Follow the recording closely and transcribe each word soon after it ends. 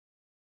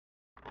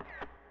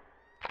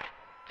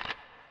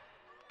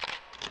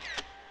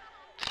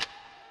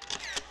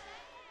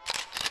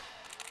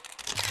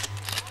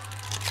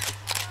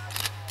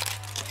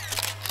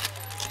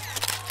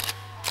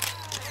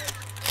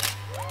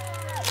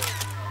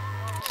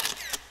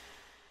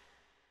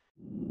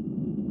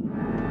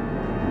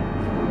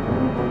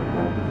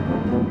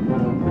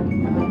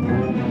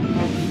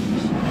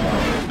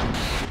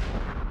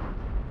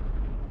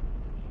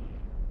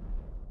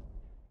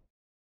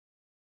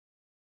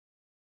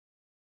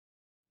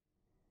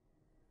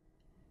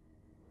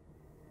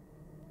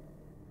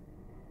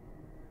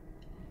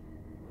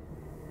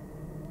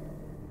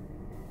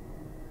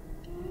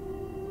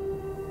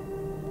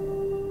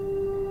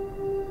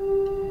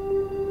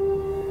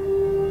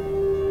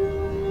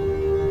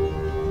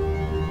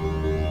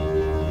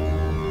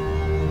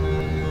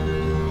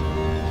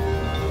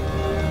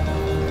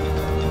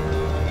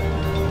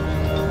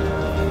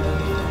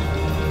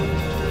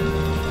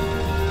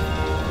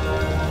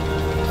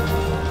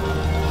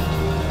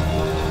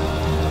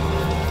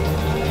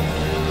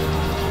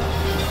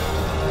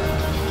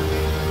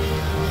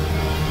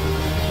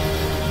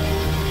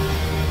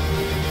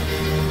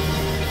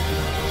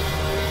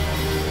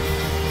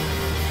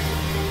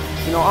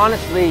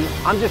honestly,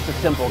 I'm just a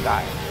simple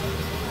guy.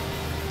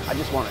 I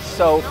just want to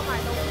soap.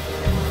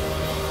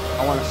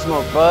 I want to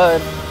smoke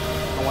bud.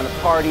 I want to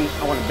party.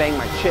 I want to bang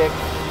my chick.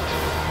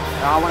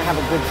 And I want to have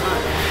a good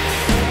time.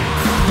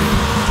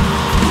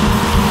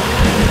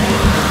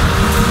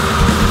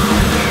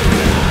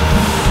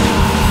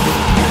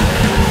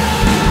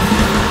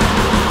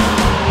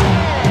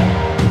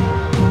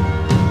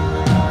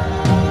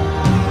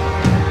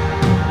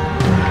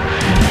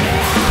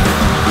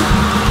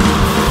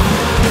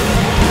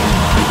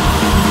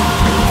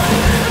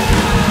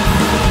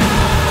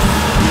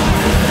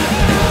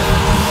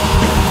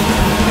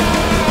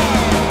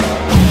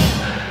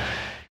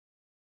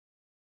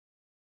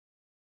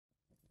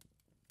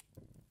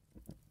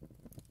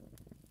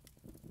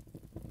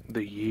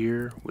 The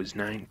year was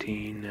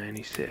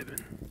 1997.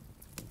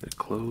 The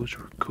clothes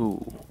were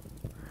cool,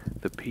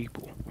 the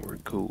people were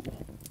cool,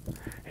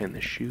 and the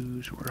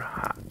shoes were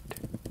hot.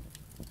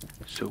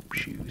 Soap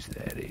shoes,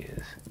 that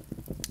is.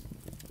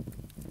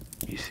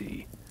 You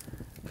see,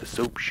 a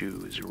soap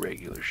shoe is a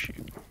regular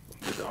shoe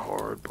with a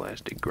hard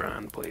plastic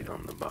grind plate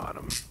on the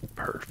bottom,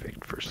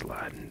 perfect for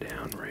sliding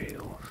down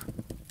rails.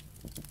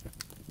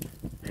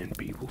 And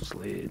people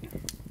slid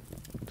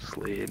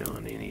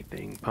on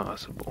anything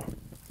possible.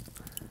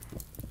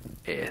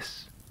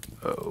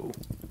 S-O-A-P.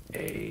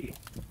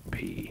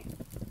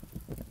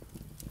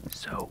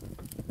 Soap.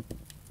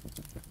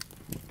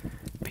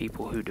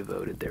 People who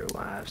devoted their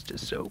lives to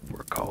soap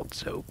were called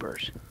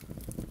soapers.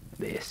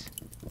 This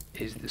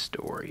is the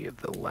story of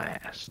the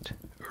last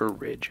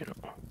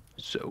original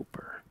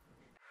soaper.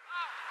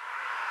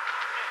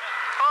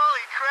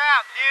 Holy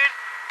crap, dude!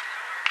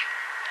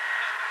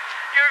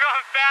 You're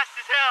going fast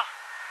as hell.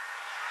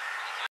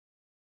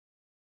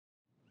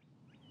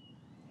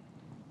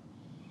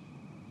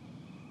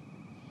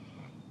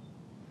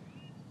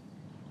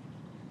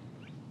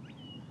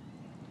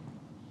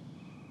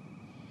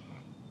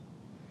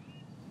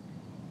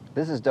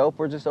 This is dope.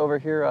 We're just over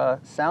here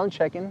sound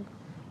checking.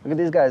 Look at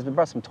these guys. We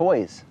brought some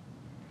toys.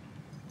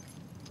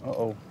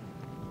 Uh-oh.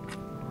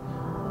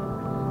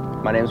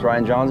 My name's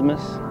Ryan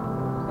Johnsmus.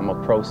 I'm a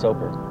pro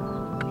soaper.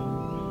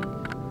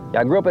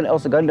 Yeah, I grew up in El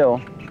Segundo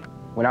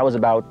when I was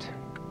about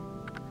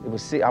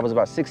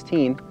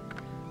 16,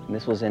 and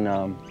this was in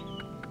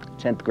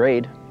 10th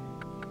grade,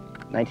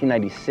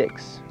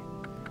 1996.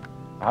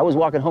 I was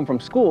walking home from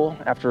school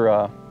after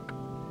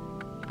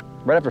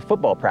right after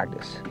football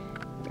practice.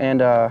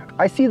 And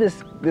I see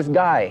this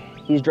guy.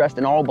 He's dressed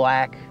in all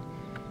black.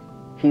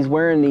 He's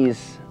wearing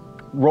these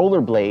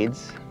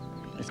rollerblades.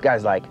 This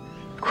guy's like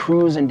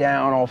cruising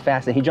down all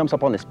fast, and he jumps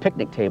up on this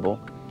picnic table.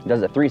 He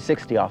does a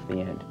 360 off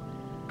the end.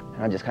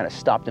 And I just kind of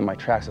stopped in my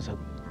tracks. I was like,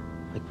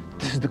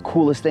 this is the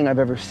coolest thing I've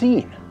ever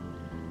seen.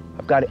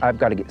 I've got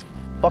to get,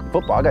 fuck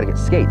football, I got to get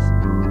skates.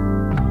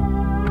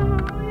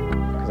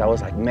 Because I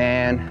was like,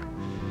 man,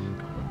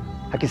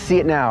 I can see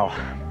it now.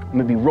 I'm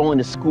gonna be rolling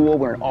to school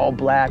wearing all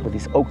black with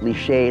these Oakley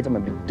shades. I'm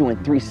gonna be doing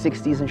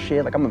 360s and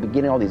shit. Like, I'm gonna be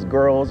getting all these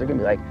girls. They're gonna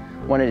be like,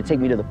 wanting to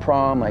take me to the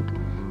prom. Like,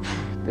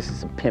 this is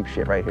some pimp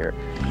shit right here.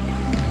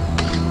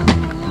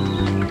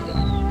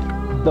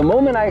 The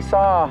moment I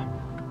saw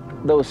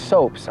those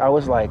soaps, I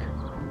was like,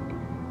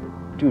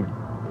 dude,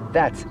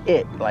 that's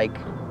it. Like,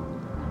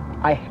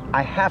 I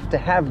have to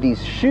have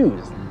these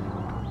shoes.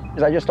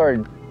 Because I just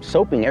started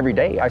soaping every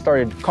day. I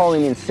started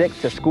calling in sick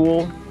to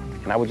school,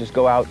 and I would just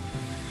go out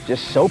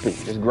just soaping,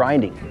 just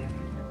grinding.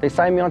 They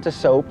signed me onto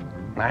soap,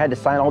 and I had to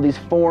sign all these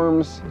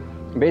forms.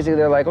 And basically,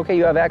 they're like, okay,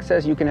 you have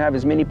access. You can have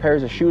as many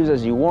pairs of shoes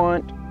as you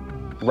want.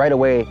 Right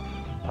away,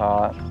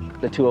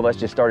 the two of us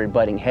just started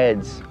butting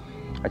heads.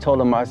 I told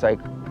them, I was like,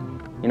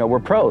 you know, we're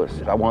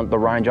pros. I want the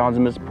Ryan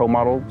Johnsmus Pro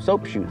Model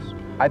soap shoes.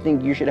 I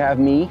think you should have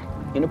me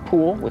in a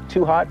pool with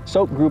two hot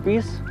soap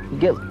groupies.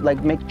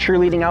 Make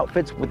cheerleading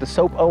outfits with the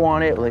soap O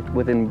on it, like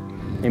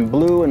in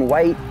blue and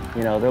white.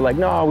 You know, they're like,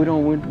 no,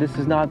 this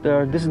is not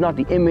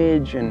the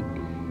image.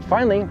 And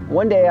finally,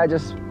 one day I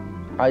just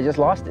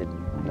lost it.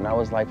 And I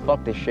was like,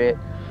 fuck this shit.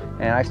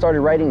 And I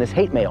started writing this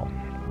hate mail.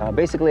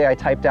 Basically, I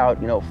typed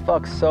out, you know,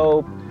 fuck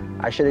soap.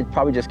 I should have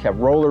probably just kept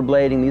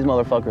rollerblading. These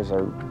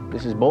motherfuckers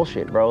this is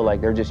bullshit, bro.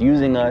 Like, they're just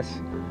using us.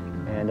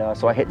 And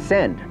so I hit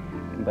send,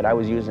 but I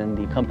was using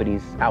the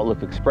company's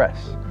Outlook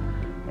Express.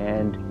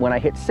 And when I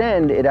hit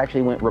send, it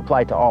actually went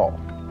reply to all.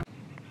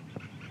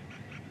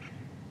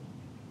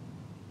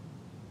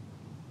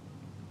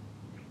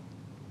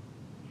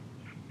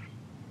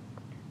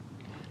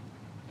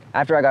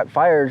 After I got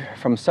fired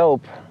from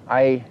soap,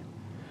 I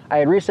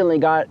had recently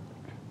got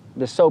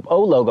the Soap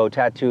O logo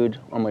tattooed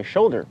on my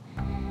shoulder.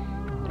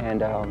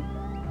 And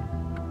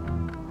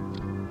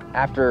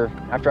after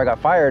I got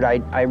fired,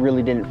 I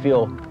really didn't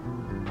feel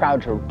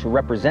proud to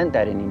represent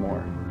that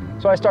anymore.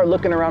 So I started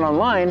looking around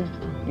online,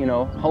 you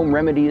know, home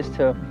remedies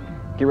to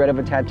get rid of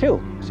a tattoo.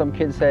 Some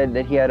kid said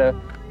that he had a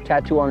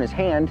tattoo on his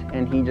hand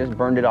and he just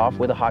burned it off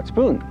with a hot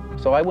spoon.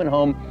 So I went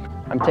home,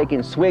 I'm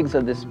taking swigs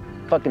of this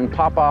fucking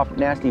pop-off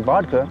nasty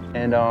vodka,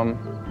 and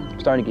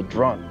starting to get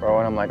drunk, bro.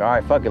 And I'm like, all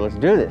right, fuck it, let's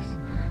do this.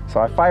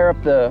 So I fire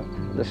up the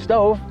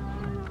stove,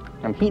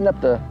 I'm heating up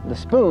the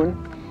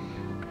spoon,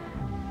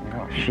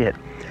 shit.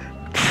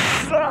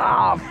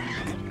 Oh,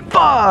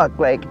 fuck!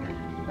 Like,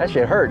 that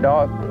shit hurt,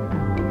 dog.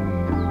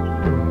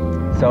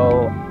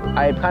 So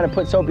I had kind of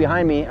put soap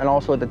behind me, and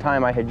also at the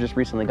time I had just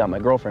recently got my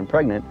girlfriend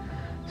pregnant.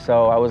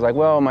 So I was like,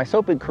 well, my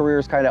soaping career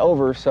is kind of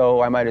over,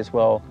 so I might as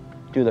well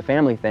do the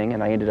family thing,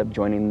 and I ended up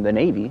joining the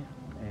Navy,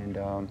 and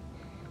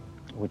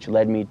which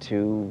led me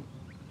to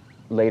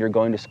later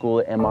going to school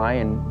at MI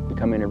and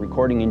becoming a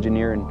recording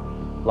engineer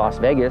in Las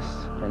Vegas,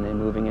 and then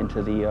moving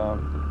into the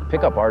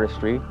pickup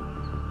artistry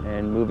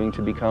and moving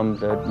to become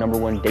the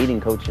 #1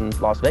 dating coach in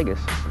Las Vegas.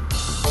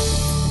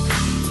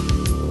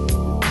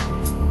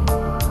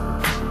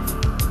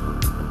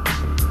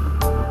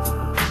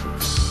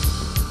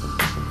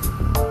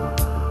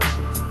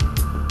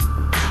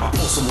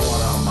 Some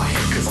water on my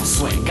head cause I'm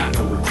sweating, got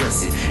no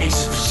regrets.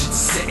 Anxious for shit to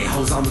set it,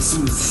 hoes on as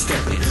soon as I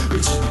step in.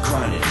 Bitches be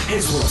grinding,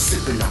 hands while I'm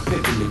sipping, I'm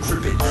pippin' and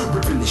gripping.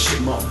 Ripping this shit,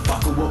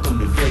 motherfucker,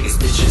 welcome to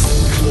Vegas, bitches.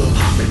 Club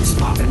hopping, it's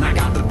popping, I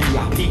got the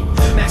VIP.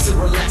 Maxin'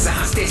 relaxing,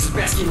 high station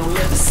basking on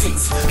leather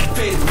seats.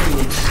 Faded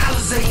raining,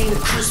 Alizé in the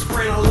crisp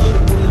brain. I love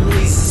it when the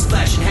ladies is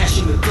splashing,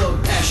 hashing the thug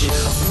passion.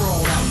 I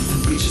brawl out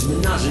with the bitches,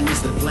 menaging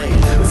is the plan.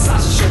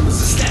 Massaging shoulders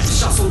and snapping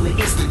shots on the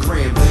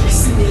Instagram. You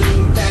see me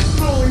lean back,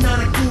 blowing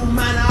on a cool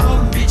mind. All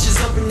them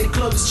bitches up in the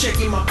club is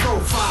checking my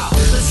profile.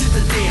 Let's hit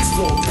the dance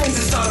floor. Things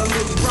are starting to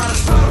look brighter.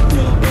 Start to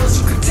feel a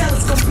buzz. You can tell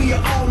it's gonna be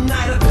an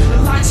all-nighter.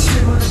 The lights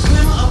shimmer, the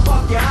glimmer up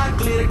off your eye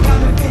glitter.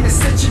 Got me finna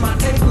set you my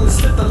table and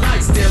slip the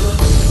lights dimmer.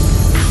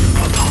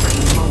 Poppin'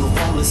 the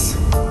Motorola's.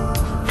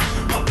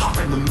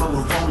 Poppin' the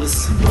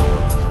Motorola's.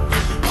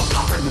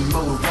 Poppin' the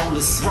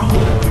Motorola's.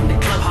 Rollin' up in the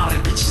club, how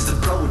the bitches to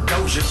blow a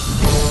doja.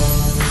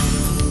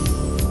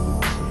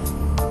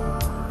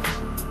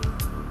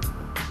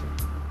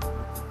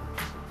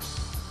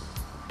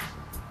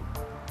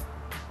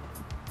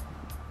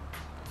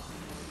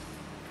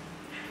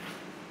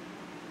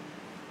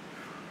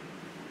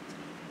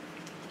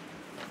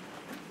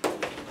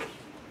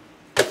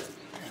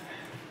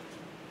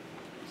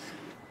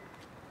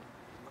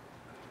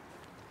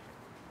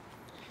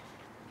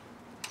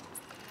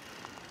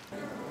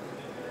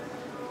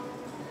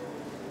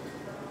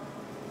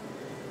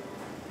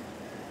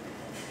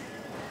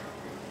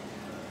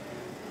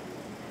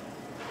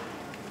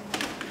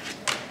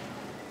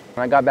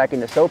 When I got back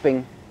into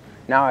soaping,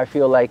 now I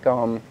feel like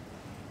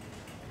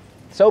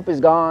soap is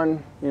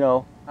gone, you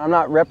know. I'm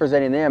not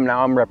representing them,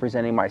 now I'm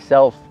representing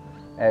myself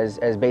as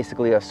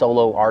basically a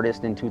solo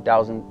artist in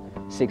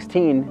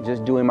 2016,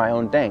 just doing my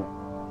own thing.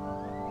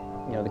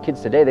 You know, the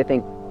kids today, they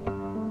think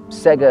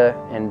Sega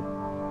and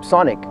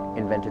Sonic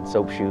invented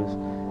soap shoes.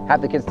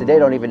 Half the kids today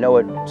don't even know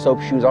what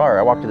soap shoes are.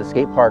 I walk to the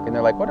skate park and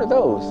they're like, what are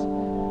those?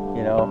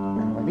 You know,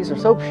 and I'm like, these are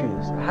soap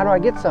shoes. How do I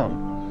get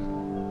some?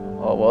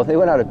 Oh, well, they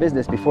went out of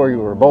business before you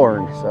were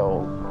born,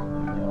 so,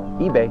 you know,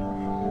 eBay.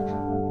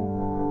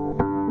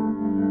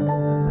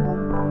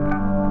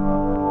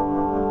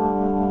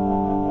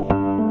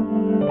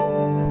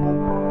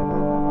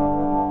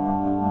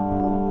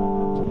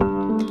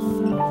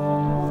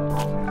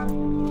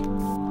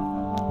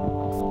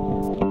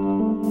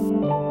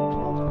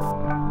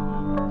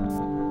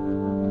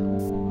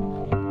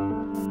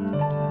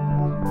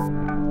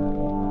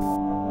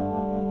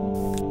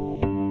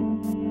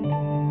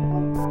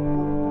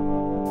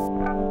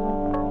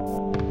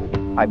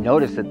 I've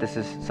noticed that this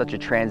is such a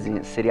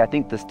transient city. I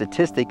think the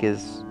statistic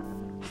is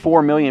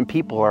 4 million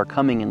people are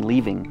coming and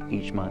leaving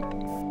each month.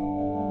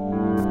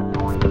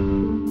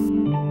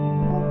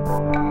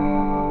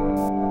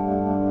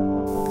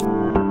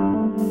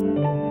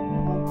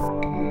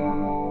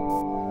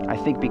 I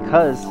think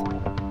because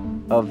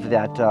of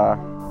that,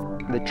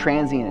 the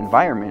transient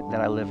environment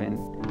that I live in,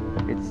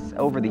 it's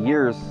over the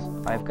years,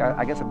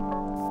 I guess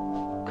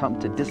I've come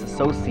to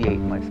disassociate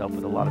myself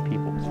with a lot of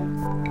people.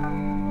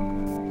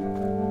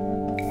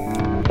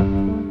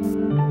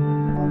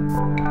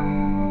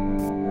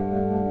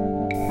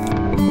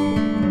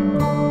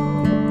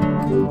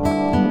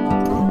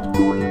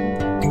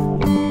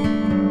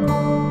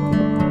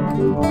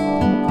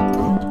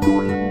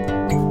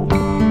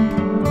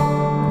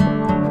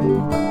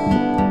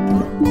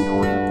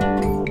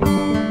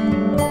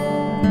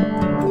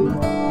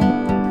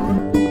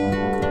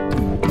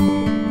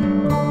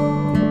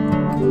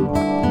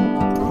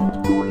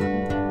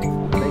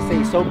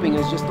 Soaping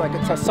is just like,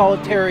 it's a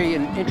solitary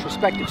and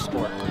introspective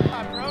sport.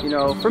 You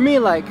know, for me,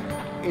 like,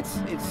 it's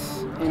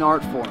an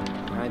art form.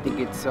 And I think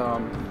it's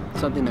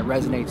something that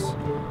resonates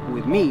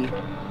with me.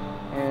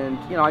 And,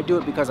 you know, I do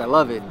it because I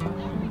love it.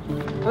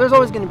 But there's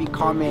always going to be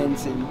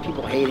comments and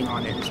people hating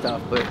on it and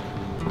stuff, but,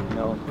 you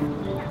know,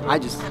 I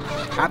just,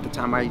 half the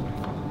time, I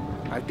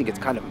think it's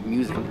kind of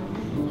amusing.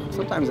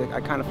 Sometimes I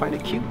kind of find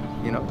it cute,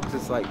 you know, because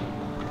it's like,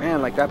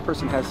 man, like, that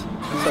person has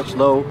such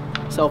low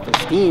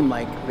self-esteem,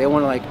 like, they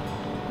want to, like,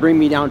 bring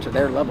me down to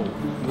their level.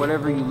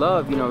 Whatever you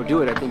love, you know,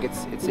 do it. I think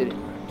it's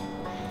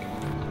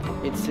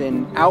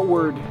an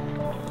outward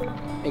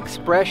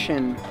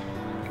expression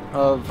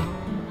of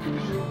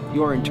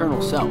your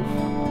internal self.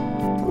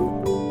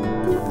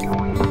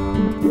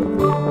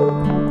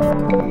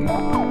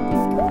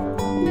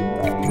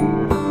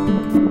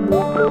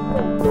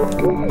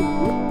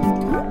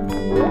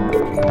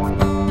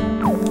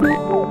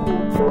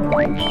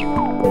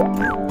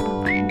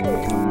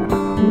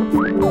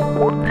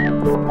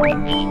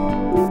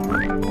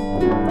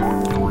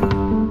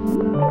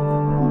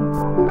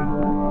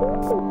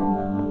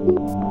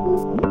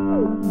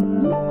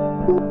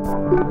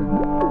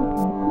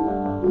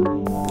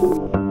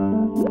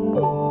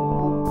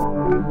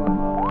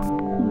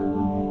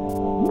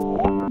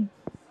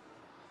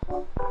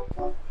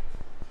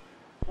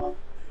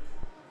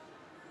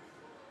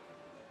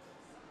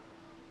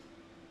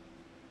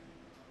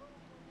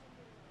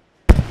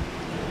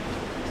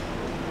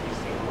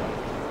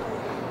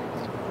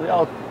 We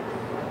all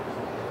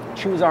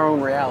choose our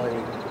own reality.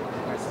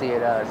 I see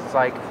it as it's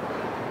like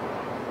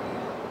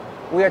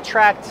we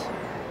attract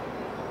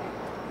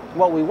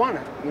what we want.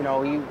 You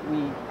know,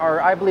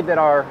 I believe that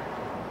our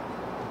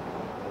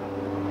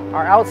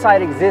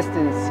outside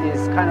existence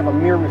is kind of a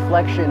mere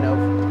reflection of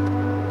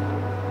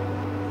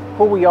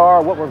who we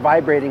are, what we're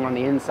vibrating on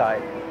the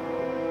inside.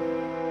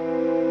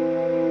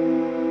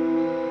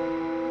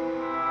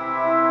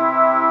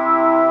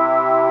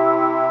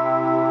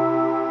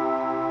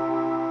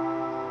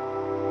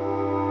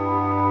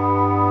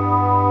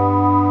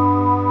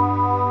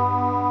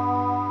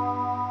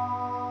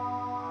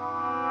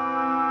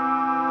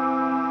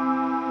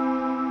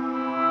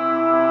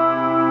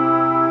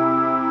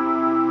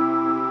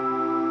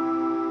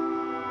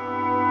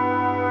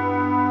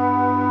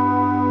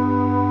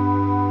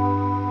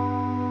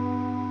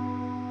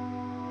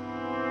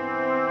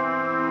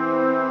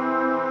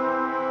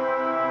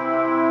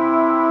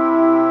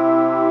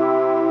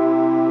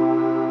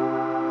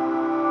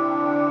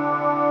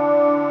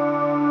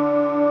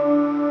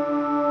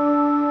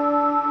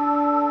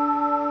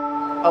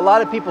 A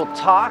lot of people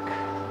talk,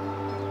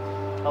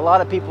 a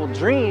lot of people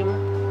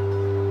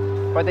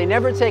dream, but they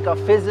never take a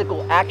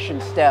physical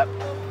action step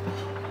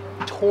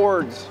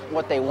towards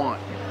what they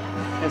want.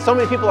 And so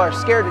many people are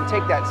scared to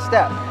take that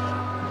step.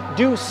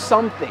 Do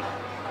something.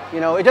 You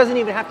know, it doesn't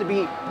even have to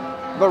be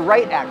the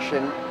right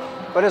action,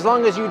 but as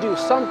long as you do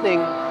something,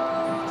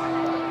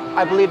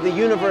 I believe the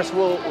universe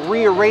will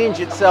rearrange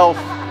itself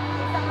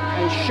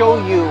and show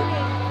you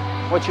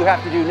what you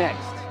have to do next.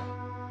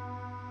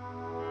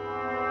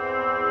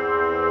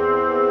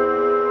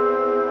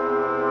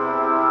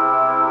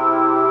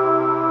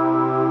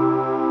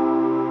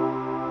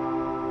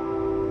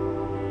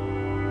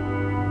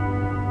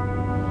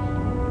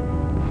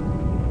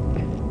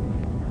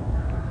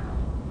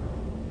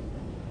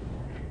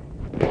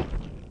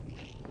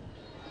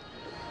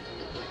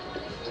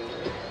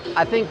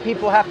 I think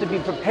people have to be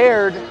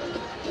prepared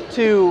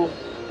to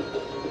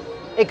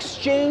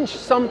exchange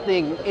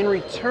something in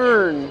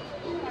return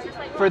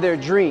for their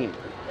dream.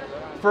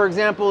 For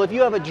example, if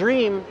you have a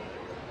dream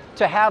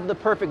to have the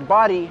perfect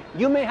body,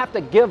 you may have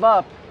to give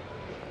up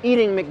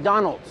eating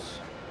McDonald's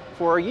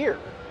for a year.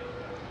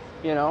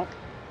 You know,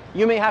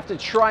 you may have to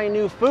try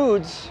new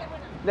foods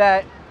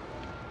that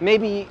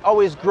maybe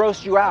always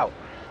grossed you out.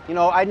 You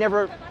know, I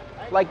never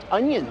liked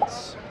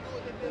onions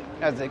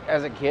as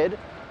a kid.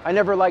 I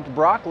never liked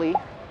broccoli,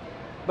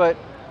 but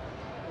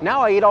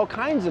now I eat all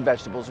kinds of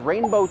vegetables,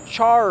 rainbow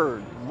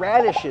chard,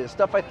 radishes,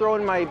 stuff I throw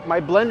in my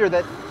blender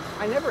that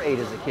I never ate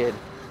as a kid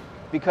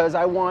because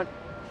I want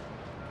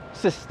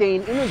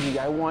sustained energy,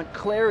 I want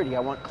clarity,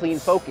 I want clean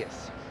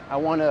focus. I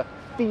want to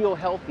feel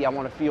healthy, I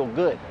want to feel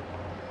good.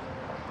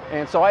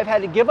 And so I've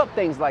had to give up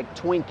things like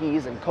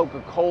Twinkies and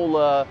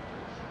Coca-Cola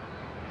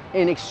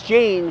in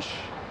exchange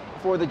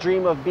for the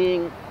dream of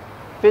being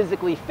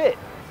physically fit.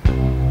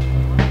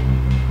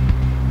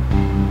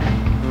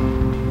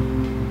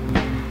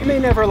 You may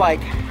never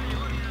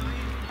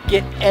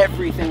get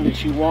everything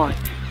that you want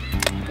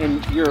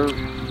in your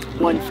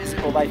one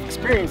physical life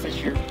experience that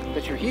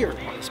you're here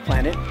on this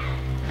planet,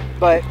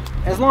 but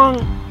as long,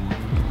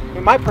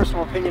 in my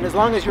personal opinion, as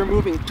long as you're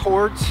moving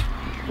towards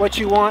what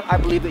you want, I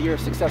believe that you're a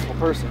successful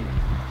person.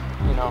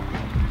 You know,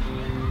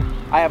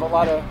 I have a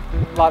lot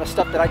of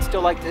stuff that I'd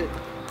still like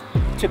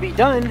to be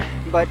done,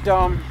 but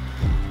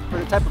for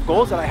the type of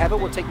goals that I have, it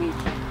will take me,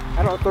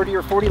 I don't know, 30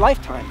 or 40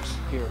 lifetimes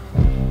here.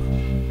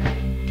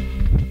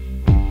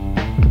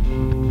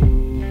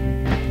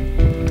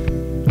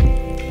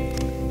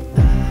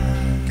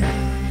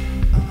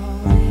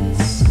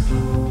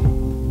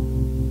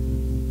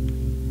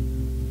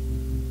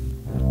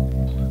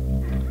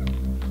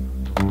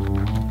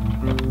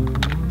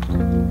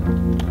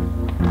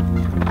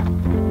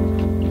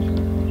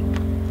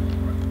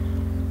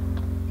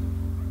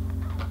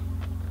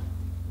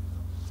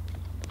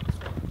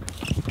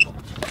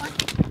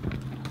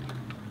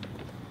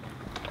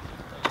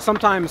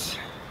 Sometimes,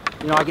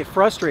 you know, I get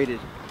frustrated.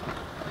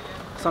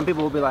 Some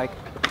people will be like,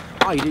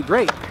 oh, you did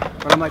great.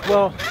 But I'm like,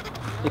 well,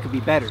 it could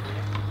be better.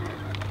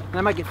 And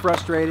I might get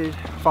frustrated,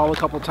 fall a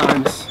couple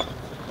times.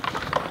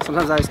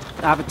 Sometimes I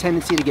have a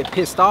tendency to get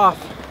pissed off.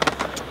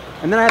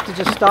 And then I have to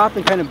just stop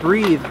and kind of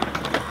breathe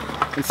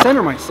and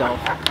center myself.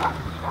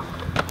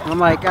 And I'm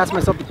like, ask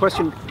myself the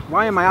question,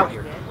 why am I out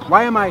here?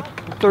 Why am I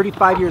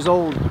 35 years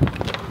old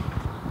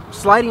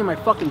sliding in my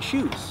fucking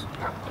shoes?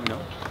 You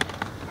know?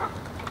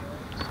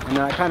 And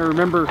then I kind of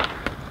remember,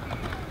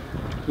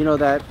 you know,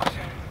 that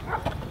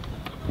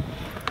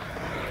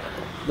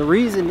the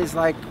reason is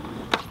like,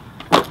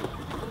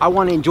 I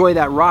want to enjoy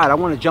that ride. I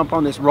want to jump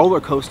on this roller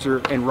coaster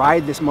and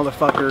ride this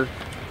motherfucker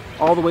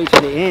all the way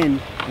to the end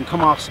and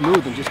come off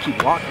smooth and just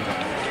keep walking.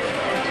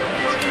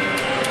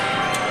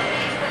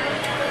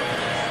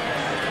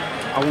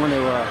 I want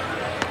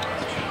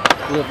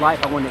to live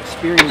life. I want to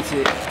experience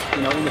it,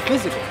 you know, in the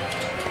physical,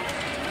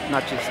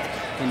 not just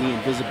in the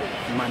invisible,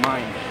 in my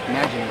mind,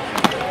 imagining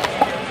it.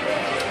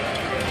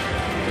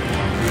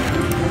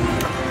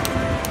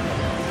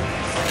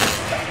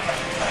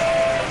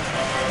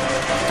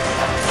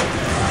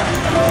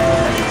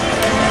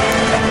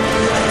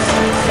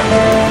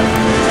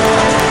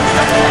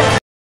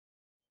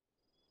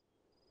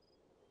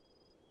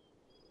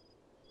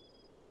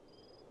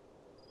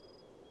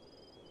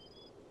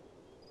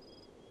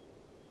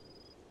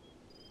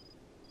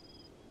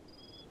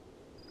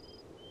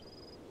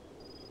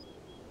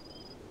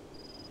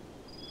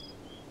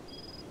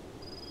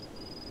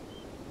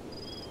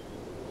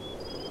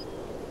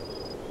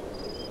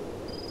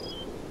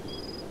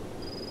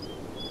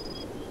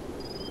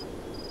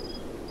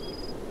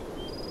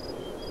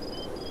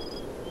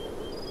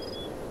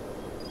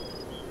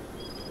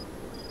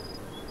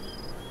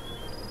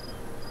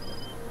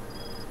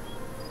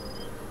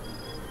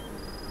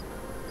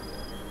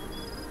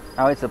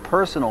 Now, it's a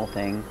personal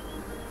thing.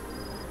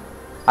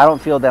 I don't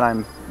feel that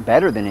I'm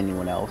better than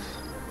anyone else.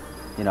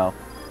 You know,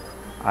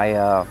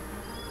 I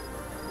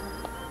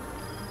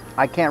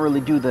can't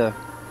really do the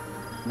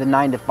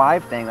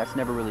 9-to-5 thing. That's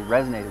never really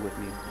resonated with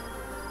me.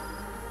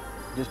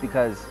 Just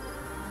because,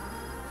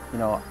 you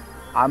know,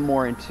 I'm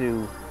more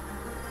into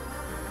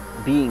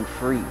being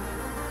free.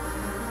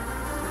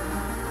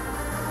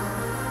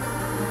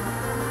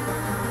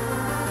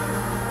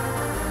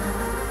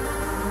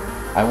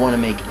 I want to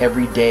make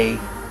every day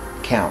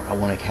count. I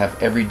want to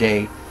have every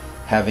day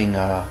having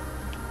a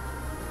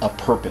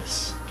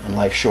purpose. And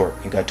life's short.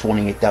 You got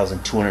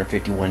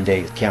 28,251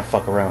 days. Can't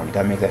fuck around. You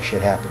gotta make that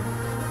shit happen.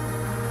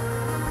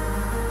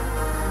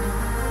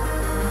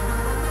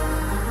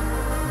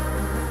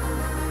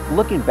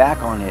 Looking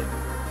back on it,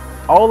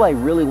 all I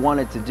really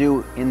wanted to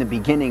do in the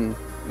beginning,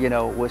 you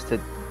know, was to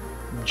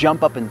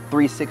jump up in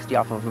 360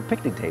 off of a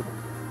picnic table.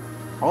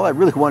 All I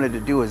really wanted to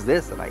do was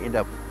this, and I end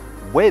up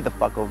way the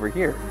fuck over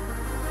here.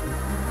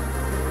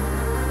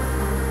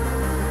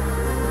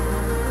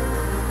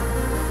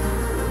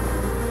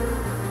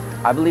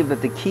 I believe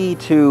that the key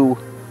to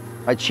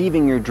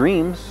achieving your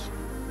dreams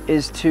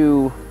is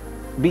to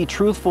be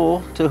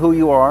truthful to who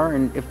you are,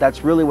 and if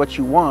that's really what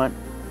you want,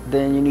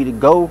 then you need to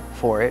go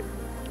for it,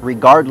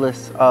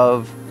 regardless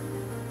of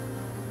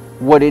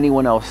what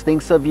anyone else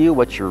thinks of you,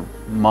 what your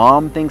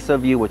mom thinks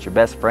of you, what your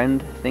best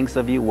friend thinks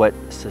of you, what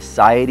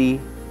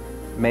society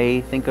may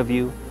think of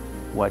you,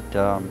 what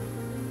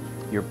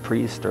your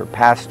priest or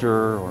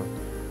pastor or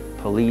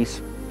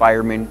police,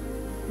 firemen,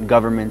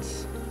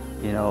 governments,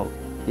 you know.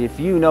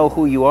 If you know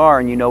who you are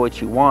and you know what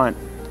you want,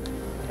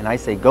 and I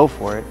say go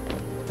for it,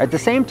 at the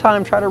same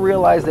time try to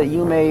realize that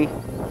you may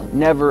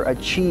never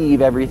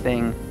achieve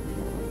everything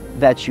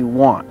that you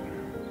want.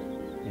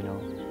 You know,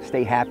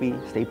 stay happy,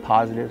 stay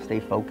positive, stay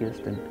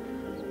focused, and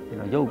you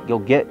know you'll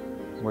get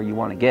where you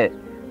want to get.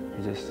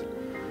 You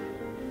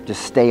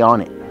just stay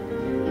on it.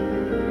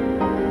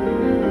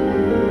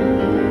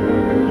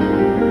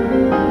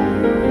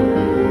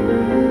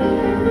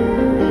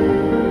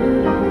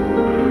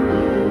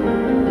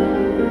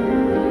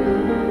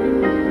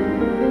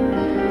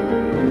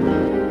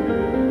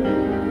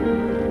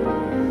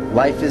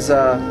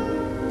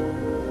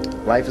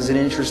 Life is an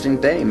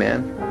interesting thing,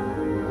 man.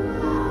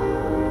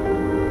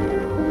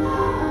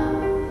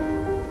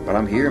 But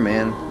I'm here,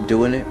 man,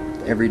 doing it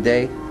every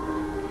day,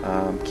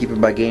 keeping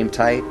my game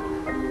tight.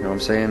 You know what I'm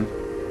saying?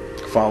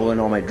 Following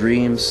all my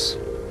dreams,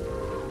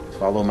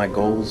 following my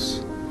goals,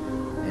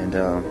 and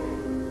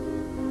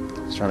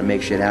just trying to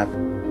make shit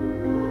happen.